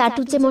বাড়ির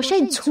চাটুচে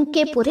মশাই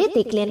ঝুঁকে পড়ে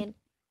দেখলেন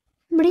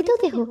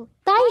মৃতদেহ,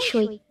 তাই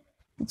সই,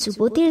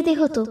 যুবতীর দেহ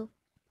তো।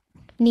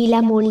 নীলা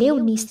মরলেও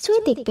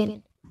নিশ্চয়ই দেখবেন,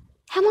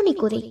 এমনই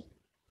করে।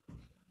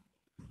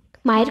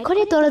 মায়ের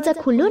ঘরে দরজা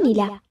খুলল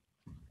নীলা।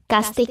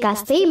 কাস্তে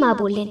কাস্তেই মা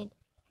বললেন,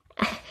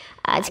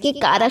 আজকে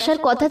কার আসার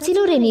কথা ছিল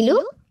রে নীলু?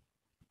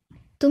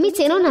 তুমি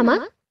চেনো না মা?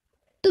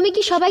 তুমি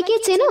কি সবাইকে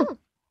চেনো?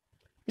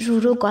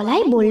 রুড়ো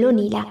গলায় বলল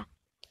নীলা।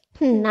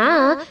 না,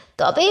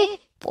 তবে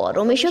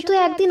পরমেশ তো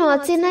একদিন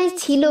অচেনাই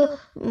ছিল,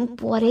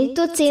 পরেই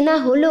তো চেনা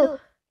হলো।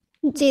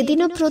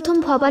 যেদিনও প্রথম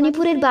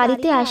ভবানীপুরের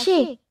বাড়িতে আসে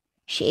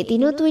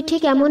সেদিনও তুই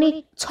ঠিক এমনই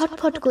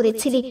ছটফট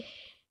করেছিলি।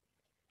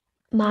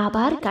 মা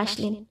আবার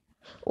কাশলেন।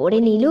 ওরে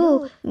নীলু,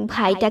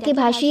 ভাইটাকে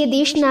ভাসিয়ে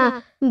দিস না,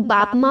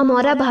 বাপ মা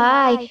মরা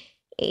ভাই,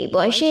 এই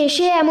বয়সে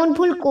এসে এমন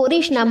ভুল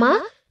করিস না মা,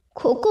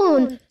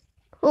 খোকন।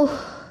 ওহ,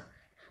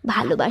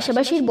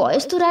 ভালোবাসাবাসির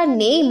বয়স তোর আর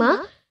নেই মা,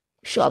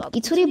 সব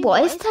কিছুরই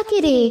বয়স থাকে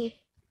রে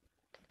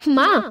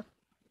মা।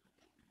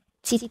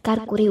 চিৎকার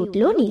করে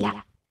উঠল নীলা।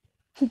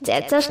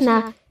 চেঁচাস না,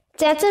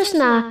 চেঁচাস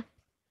না,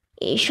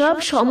 এসব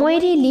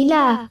সময়েরই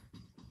লীলা।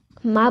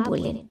 মা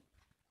বললেন,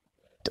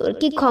 তোর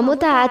কি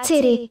ক্ষমতা আছে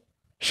রে,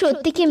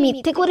 সত্যিকে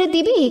মিথ্যে করে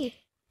দিবি?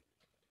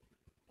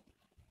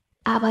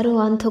 আবারও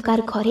অন্ধকার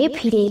ঘরে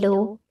ফিরে এলো।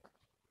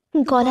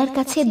 গলার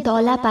কাছে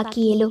দলা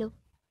পাকিয়ে এলো।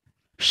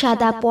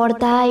 সাদা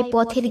পর্দায়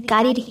পথের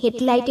গাড়ির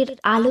হেডলাইটের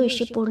আলো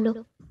এসে পড়ল।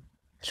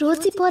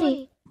 রোজই পরে,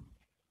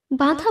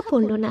 বাঁধা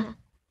পড়ল না,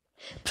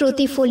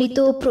 প্রতিফলিত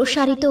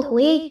প্রসারিত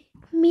হয়ে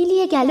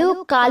মিলিয়ে গেল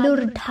কালোর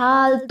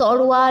ঢাল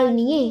তরোয়াল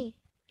নিয়ে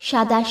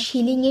সাদা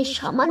শিলিংয়ে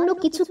সামান্য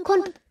কিছুক্ষণ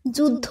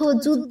যুদ্ধ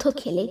যুদ্ধ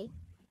খেলে।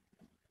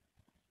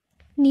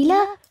 নীলা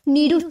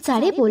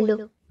নিরুচ্চারে বলল,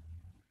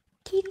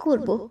 কি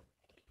করব,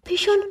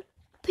 ভীষণ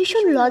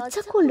ভীষণ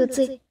লজ্জা করলো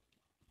যে।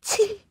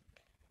 ছি,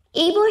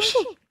 এই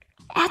বয়সে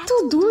এত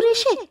দূর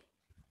এসে।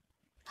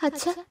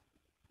 আচ্ছা,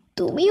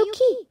 তুমিও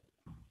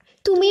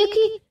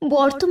কি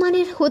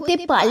বর্তমানের হতে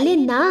পারলে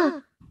না?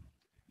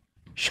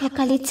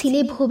 সকালে ছিলে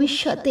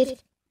ভবিষ্যতের,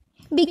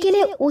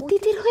 বিকেলে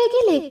অতীতের হয়ে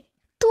গেলে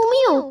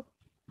তুমিও।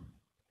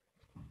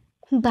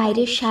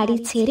 বাইরের শাড়ি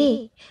ছেড়ে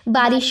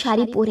বাড়ির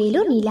শাড়ি পরে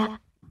এলো নীলা,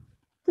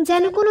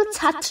 যেন কোনো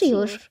ছাত্রী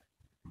ওর।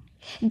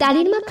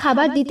 দাদির মা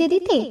খাবার দিতে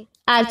দিতে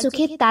আর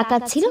চোখে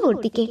তাকাচ্ছিল ওর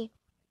দিকে।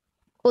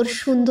 ওর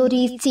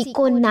সুন্দরী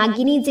চিকন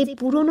নাগিনী যে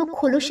পুরনো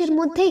খোলসের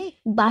মধ্যে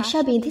বাসা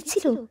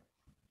বেঁধেছিল,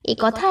 এ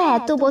কথা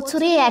এত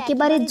বছরে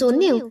একেবারে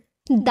জন্যেও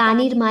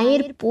দানির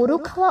মায়ের পোড়ো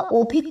খাওয়া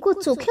অভিজ্ঞ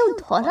চোখেও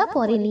ধরা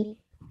পড়েনি।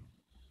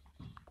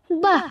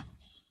 বাহ,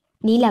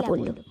 নীলা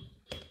বলল,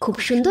 খুব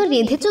সুন্দর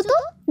রেঁধেছ তো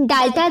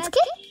ডালটা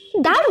আজকে,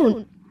 দারুণ।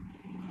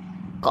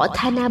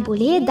 কথা না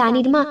বলে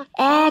দানির মা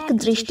এক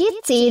দৃষ্টি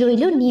চেয়ে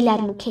রইল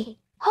নীলার মুখে,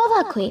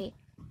 অবাক হয়ে।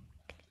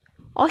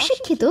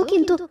 অশিক্ষিত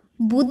কিন্তু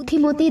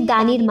বুদ্ধিমতী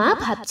দানির মা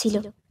ভাবছিল,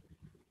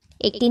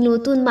 একটি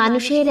নতুন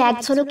মানুষের এক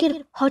ঝলকের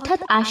হঠাৎ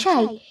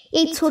আশায়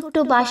এই ছোট্ট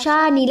বাসা,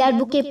 নীলার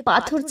বুকে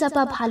পাথর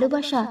চাপা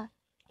ভালোবাসা,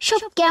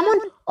 সব কেমন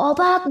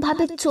অবাক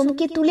ভাবে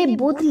চমকে তুলে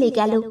বদলে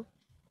গেল।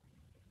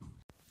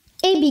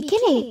 এই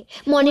বিকেলে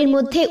মনের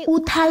মধ্যে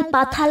উথাল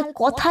পাথাল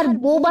কথার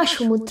বোবা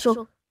সমুদ্র,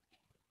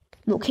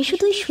 মুখে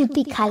শুধুই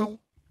সুতি খাল।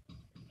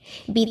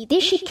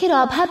 বিদ্যের শিক্ষার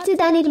অভাব যে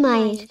দানের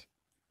মায়ের।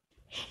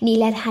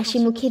 নীলার হাসি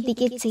মুখের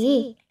দিকে চেয়ে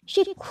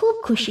সে খুব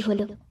খুশি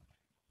হলো।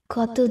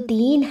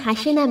 কতদিন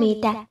হাসে না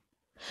মেয়েটা।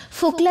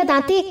 ফোকলা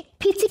দাঁতে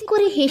ফিচিক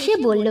করে হেসে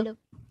বলল,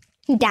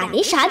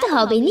 ডালে স্বাদ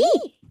হবে নি,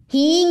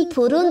 হিং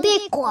ফোড়ন দিয়ে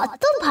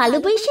কত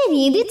ভালোবেসে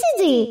রেঁধেছে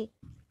যে।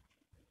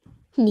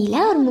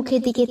 নীলা ওর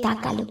মুখের দিকে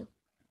তাকালো,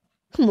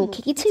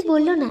 মুখে কিছুই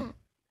বলল না,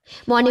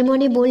 মনে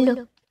মনে বলল,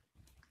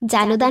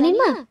 জানো দানের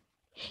মা,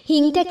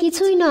 হিংটা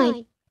কিছুই নয়,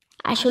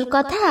 আসল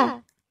কথা।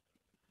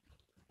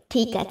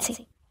 ঠিক আছে,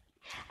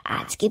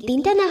 আজকের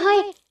দিনটা না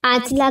হয়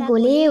আঁচলা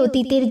গলে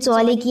অতীতের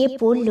জলে গিয়ে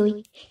পড়লই,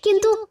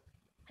 কিন্তু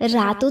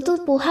রাতও তো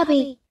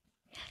পোহাবেই।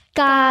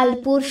 কাল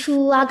পরশু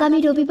আগামী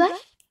রবিবার।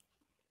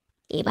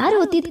 এবার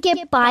অতীতকে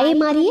পায়ে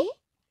মারিয়ে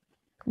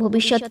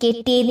ভবিষ্যৎকে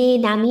টেনে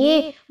নামিয়ে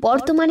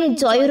বর্তমানে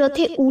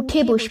জয়রথে উঠে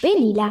বসবে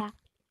নীলা।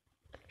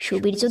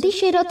 সুবীর যদি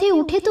সে রথে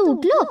উঠে তো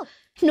উঠল,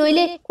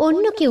 নইলে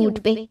অন্য কেউ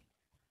উঠবে।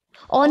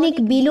 অনেক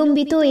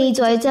বিলম্বিত এই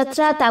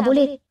জয়যাত্রা তা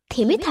বলে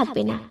থেমে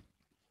থাকবে না।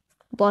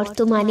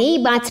 বর্তমানেই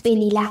বাঁচবে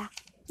নীলা,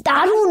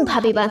 দারুণ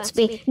ভাবে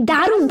বাঁচবে,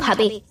 দারুণ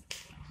ভাবে।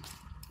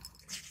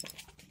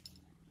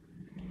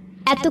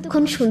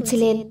 এতক্ষণ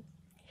শুনছিলেন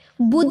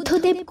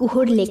বুদ্ধদেব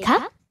গুহর লেখা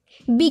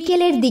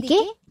বিকেলের দিকে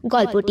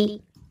গল্পটি।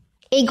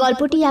 এই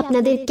গল্পটি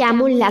আপনাদের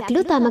কেমন লাগলো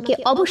তা আমাকে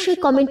অবশ্যই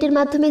কমেন্টের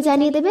মাধ্যমে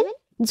জানিয়ে দেবেন।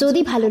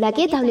 যদি ভালো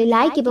লাগে তাহলে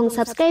লাইক এবং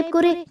সাবস্ক্রাইব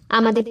করে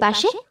আমাদের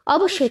পাশে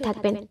অবশ্যই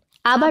থাকবেন।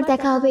 আবার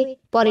দেখা হবে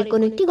পরের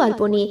কোনো একটি গল্প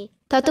নিয়ে।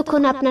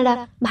 ততক্ষণ আপনারা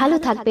ভালো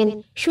থাকবেন,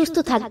 সুস্থ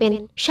থাকবেন,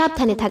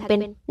 সাবধানে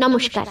থাকবেন।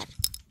 নমস্কার।